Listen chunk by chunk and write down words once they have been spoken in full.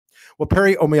Well,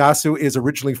 Perry Omeasoo is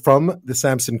originally from the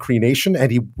Samson Cree Nation,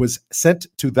 and he was sent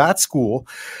to that school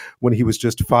when he was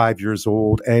just 5 years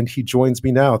old, and he joins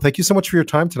me now. Thank you so much for your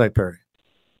time tonight, Perry.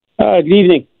 Good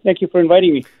evening. Thank you for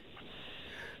inviting me.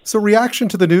 So, reaction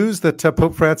to the news that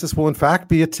Pope Francis will, in fact,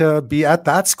 be at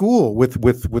that school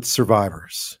with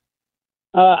survivors.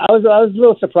 I was a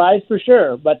little surprised for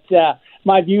sure, but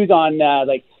my views on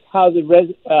how the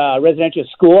residential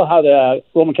school, how the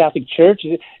Roman Catholic Church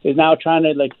is now trying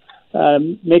to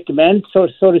make amends, so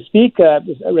to speak, a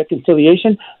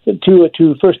reconciliation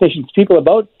to First Nations people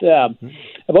about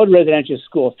residential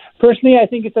schools. Personally, I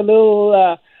think it's a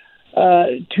little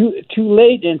too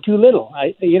late and too little.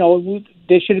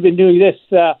 They should have been doing this.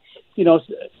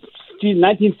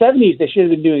 1970s, they should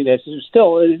have been doing this.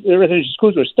 The residential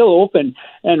schools were still open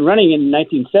and running in the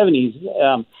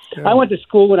 1970s. I went to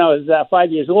school when I was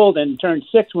 5 years old and turned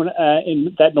 6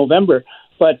 in that November.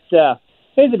 But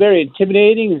it's a very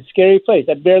intimidating and scary place.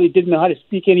 I barely didn't know how to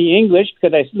speak any English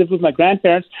because I lived with my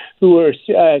grandparents who were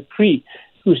Cree,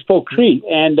 who spoke Cree.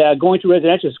 And going to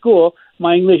residential school,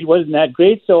 my English wasn't that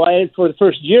great, so for the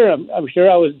first year, I'm sure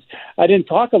I didn't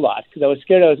talk a lot because I was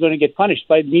scared I was going to get punished.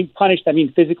 By punished, I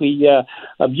mean physically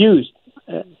abused.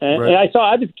 Right. And I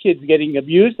saw other kids getting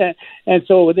abused, and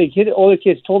so older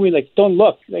kids told me don't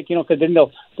look, because then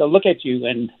they'll look at you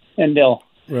and they'll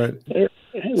right.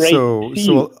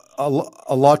 So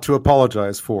a lot to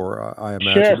apologize for, I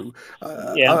imagine.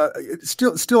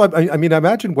 Sure. Still, I mean, I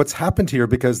imagine what's happened here,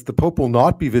 because the Pope will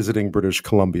not be visiting British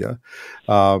Columbia.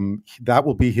 That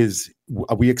will be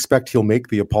we expect he'll make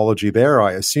the apology there,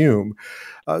 I assume.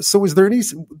 So is there any,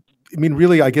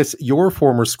 really, I guess your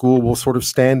former school will sort of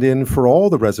stand in for all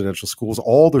the residential schools,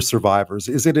 all the survivors.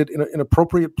 Is it an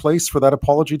appropriate place for that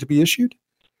apology to be issued?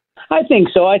 I think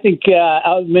so. I think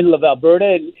out in the middle of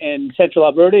Alberta and central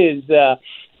Alberta is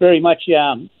very much,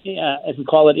 as we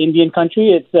call it, Indian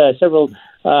country. It's several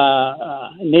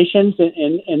nations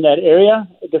in that area,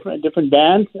 different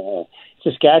bands,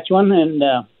 Saskatchewan, and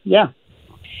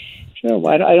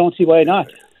sure. I don't see why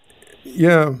not.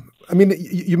 Yeah. I mean,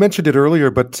 you mentioned it earlier,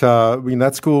 but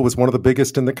that school was one of the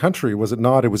biggest in the country, was it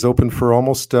not? It was open for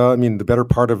almost, the better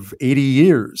part of 80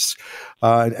 years.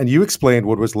 And you explained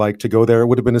what it was like to go there. It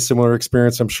would have been a similar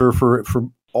experience, I'm sure, for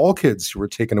all kids who were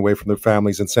taken away from their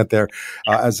families and sent there.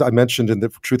 As I mentioned in the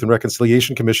Truth and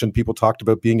Reconciliation Commission, people talked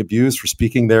about being abused for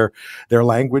speaking their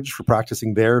language, for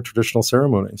practicing their traditional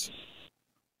ceremonies.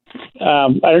 I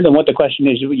don't know what the question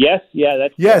is. Yes.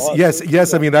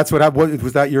 I mean, that's what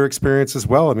was that your experience as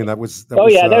well? I mean, that was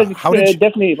definitely. Yeah,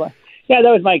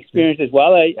 that was my experience as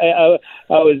well. I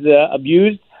was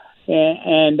abused,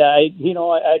 and I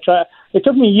try. It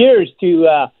took me years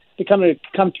to come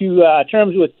to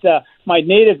terms with my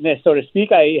nativeness, so to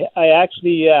speak. I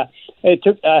actually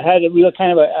had a real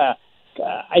kind of a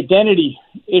identity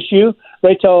issue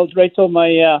right till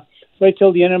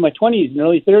the end of my 20s and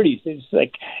early 30s.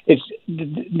 It's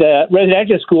the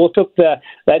residential school took that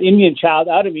Indian child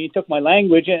out of me, took my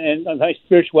language and my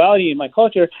spirituality and my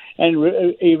culture, and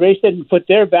erased it and put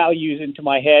their values into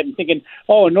my head. And thinking,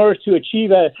 in order to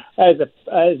achieve as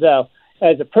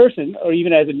a person, or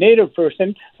even as a Native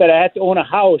person, that I had to own a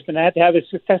house and I had to have a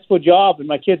successful job and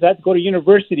my kids had to go to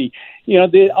university.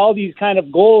 All these kind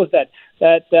of goals that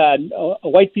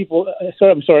white people,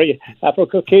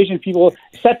 Afro-Caucasian people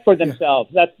set for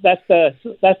themselves. That's the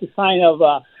sign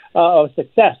of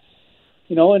success,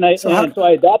 So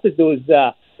I adopted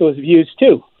those views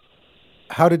too.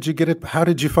 How did you get it? How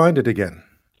did you find it again?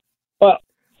 Well,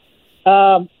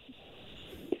 I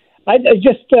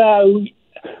just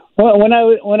when I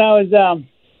was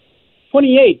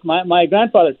 28, my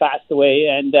grandfather passed away,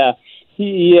 and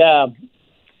he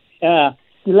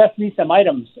left me some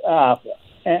items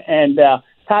and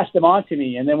passed them on to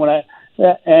me. And then my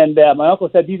uncle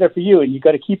said, "These are for you, and you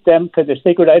got to keep them because they're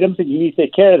sacred items, and you need to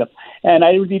take care of them." And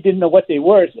I really didn't know what they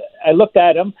were. So I looked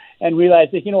at them and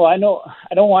realized that I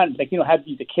don't want have to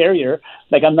be the carrier.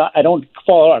 I don't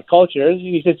follow our culture. And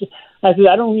I said,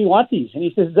 "I don't really want these." And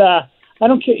he says, "I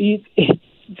don't care." He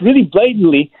really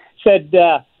blatantly said,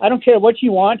 "I don't care what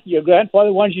you want. Your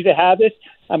grandfather wants you to have this.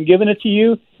 I'm giving it to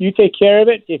you. You take care of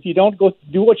it. If you don't, go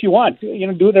do what you want.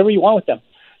 Do whatever you want with them."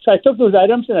 So I took those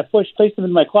items and I placed them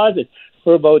in my closet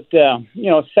for about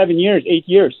 8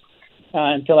 years,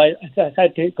 until I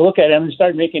had to look at them and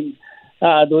start making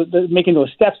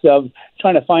those steps of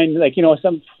trying to find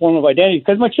some form of identity.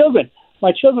 Because my children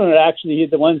are actually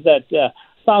the ones that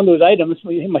found those items.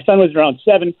 My son was around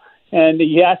 7. And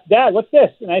he asked, "Dad, what's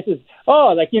this?" And I says,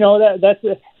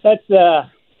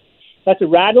 that's a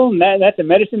rattle, and that's a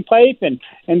medicine pipe, and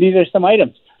these are some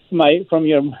items from my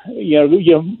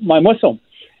Muslim."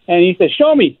 And he says,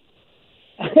 "Show me."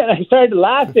 And I started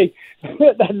laughing.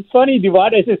 That's funny,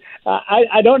 Duvat. I said,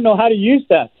 I don't know how to use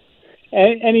that.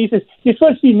 And he says, you're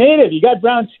supposed to be native. You got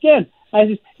brown skin. I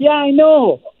said, yeah, I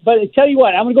know. But I tell you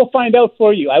what, I'm going to go find out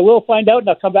for you. I will find out, and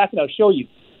I'll come back and I'll show you.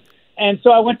 And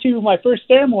so I went to my first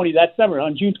ceremony that summer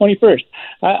on June 21st.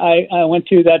 I went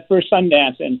to that first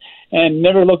Sundance and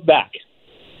never looked back.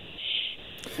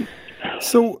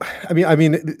 So, I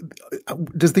mean,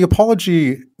 does the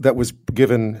apology that was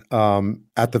given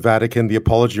at the Vatican, the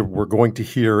apology we're going to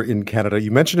hear in Canada,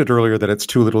 you mentioned it earlier that it's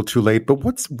too little, too late, but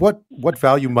what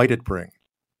value might it bring?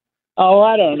 Oh,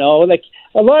 I don't know. Like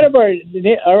a lot of our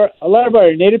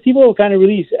Native people kind of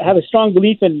really have a strong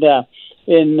belief in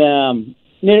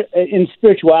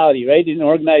spirituality, right? In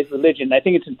organized religion. I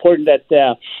think it's important that,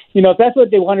 if that's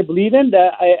what they want to believe in,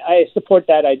 that I support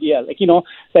that idea. Like,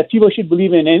 that people should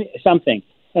believe in something.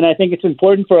 And I think it's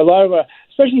important for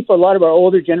especially for a lot of our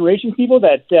older generation people,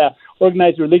 that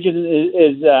organized religion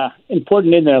is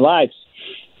important in their lives.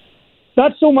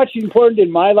 Not so much important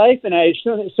in my life, and I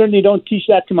certainly don't teach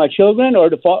that to my children, or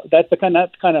that's the kind of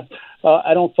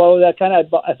I don't follow that kind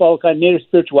of. I follow kind of Native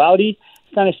spirituality,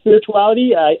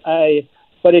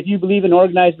 But if you believe in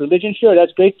organized religion, sure,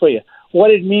 that's great for you.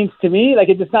 What it means to me, like,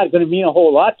 it's not going to mean a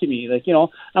whole lot to me. Like,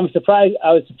 I was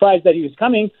surprised that he was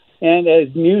coming, and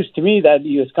it's news to me that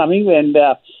he was coming. And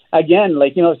again,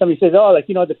 like, somebody says, oh, like,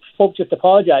 the Pope just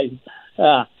apologized.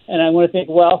 And I'm going to think,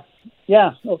 well,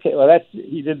 yeah, okay, well,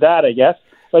 he did that, I guess.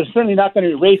 But it's certainly not going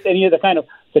to erase any of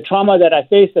the trauma that I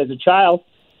faced as a child.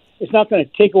 It's not going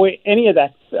to take away any of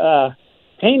that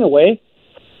pain away.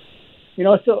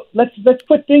 So let's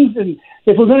put things in.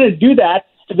 If we're going to do that,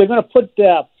 if they're going to put,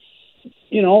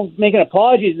 make an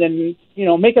apology, then,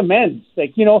 make amends.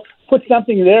 Like, put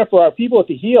something there for our people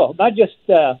to heal, not just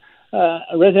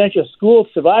residential school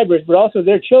survivors, but also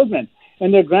their children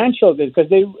and their grandchildren, because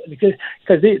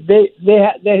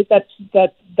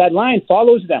that line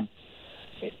follows them.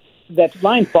 That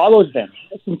line follows them.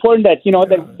 It's important that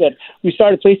that we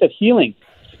start a place of healing.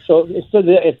 So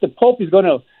if the Pope is going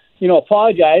to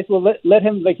apologize, well, let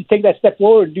him take that step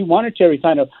forward and do monetary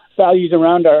kind of values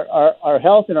around our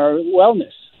health and our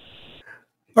wellness.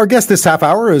 Our guest this half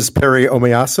hour is Perry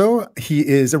Omeasoo. He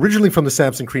is originally from the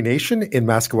Samson Cree Nation in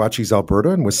Maskawatchis,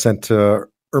 Alberta, and was sent to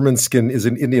Ermineskin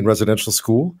Indian Residential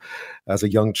School as a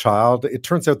young child. It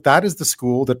turns out that is the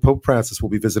school that Pope Francis will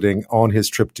be visiting on his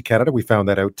trip to Canada. We found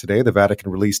that out today. The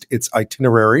Vatican released its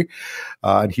itinerary,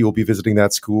 and he will be visiting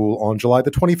that school on July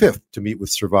the 25th to meet with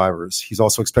survivors. He's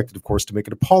also expected, of course, to make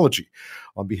an apology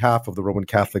on behalf of the Roman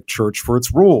Catholic Church for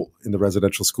its role in the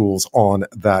residential schools on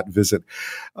that visit.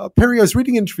 Perry, I was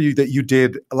reading an interview that you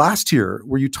did last year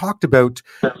where you talked about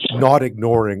not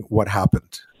ignoring what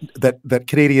happened, that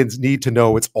Canadians need to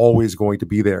know it's always going to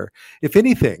be there. If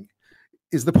anything,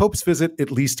 is the Pope's visit at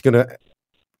least going to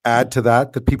add to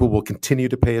that people will continue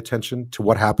to pay attention to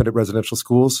what happened at residential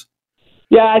schools?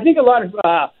 Yeah, I think a lot of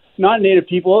non-Native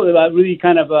people really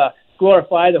kind of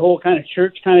glorify the whole kind of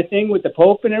church kind of thing with the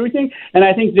Pope and everything, and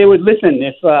I think they would listen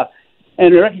if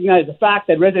and recognize the fact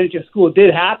that residential school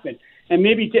did happen, and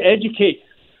maybe to educate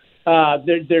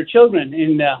their children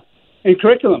in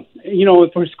curriculum,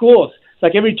 for schools.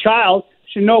 Like, every child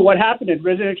should know what happened at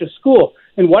residential school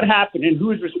and what happened and who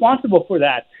is responsible for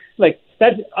that. Like,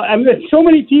 that, there's so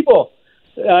many people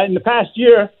in the past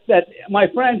year that my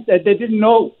friends that they didn't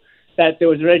know that there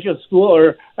was a residential school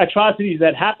or atrocities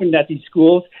that happened at these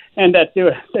schools, and that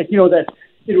there, that it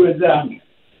was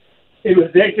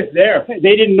there, just there.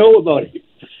 They didn't know about it.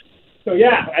 So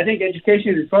yeah, I think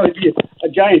education would probably be a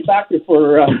giant factor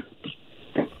for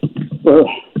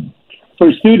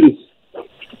students.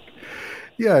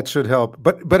 Yeah, it should help.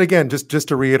 But again, just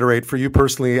to reiterate, for you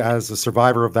personally, as a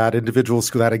survivor of that individual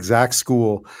school, that exact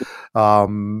school,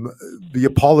 the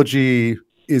apology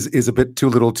is a bit too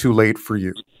little, too late for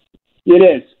you. It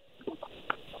is.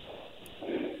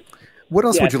 What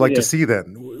else would you like to see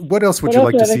then? What else would you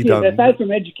like to see done? Aside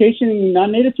from education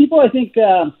non-Native people, I think,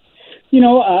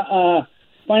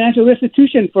 financial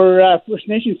restitution for First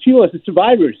Nations people as the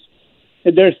survivors.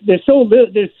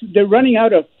 They're running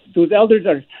out of, those elders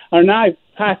are now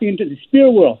passing into the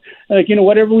spirit world. Like,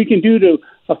 whatever we can do to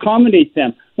accommodate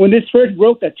them. When this first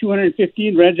broke, that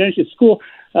 215 residential school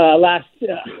a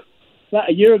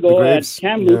year ago at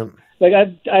Kamloops, like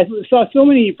I saw so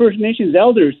many First Nations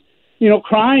elders,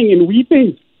 crying and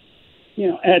weeping,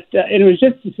 and it was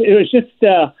just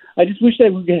I just wish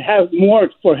that we could have more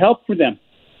for help for them.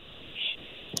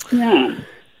 Yeah.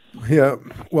 Yeah.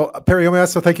 Well, Perry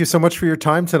Omeasoo, thank you so much for your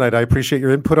time tonight. I appreciate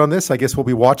your input on this. I guess we'll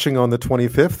be watching on the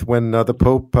 25th when the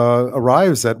Pope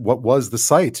arrives at what was the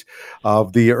site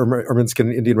of the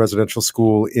Ermineskin Indian Residential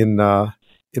School in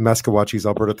in Meskwachis,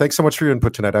 Alberta. Thanks so much for your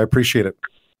input tonight. I appreciate it.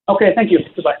 Okay, thank you.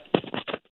 Goodbye.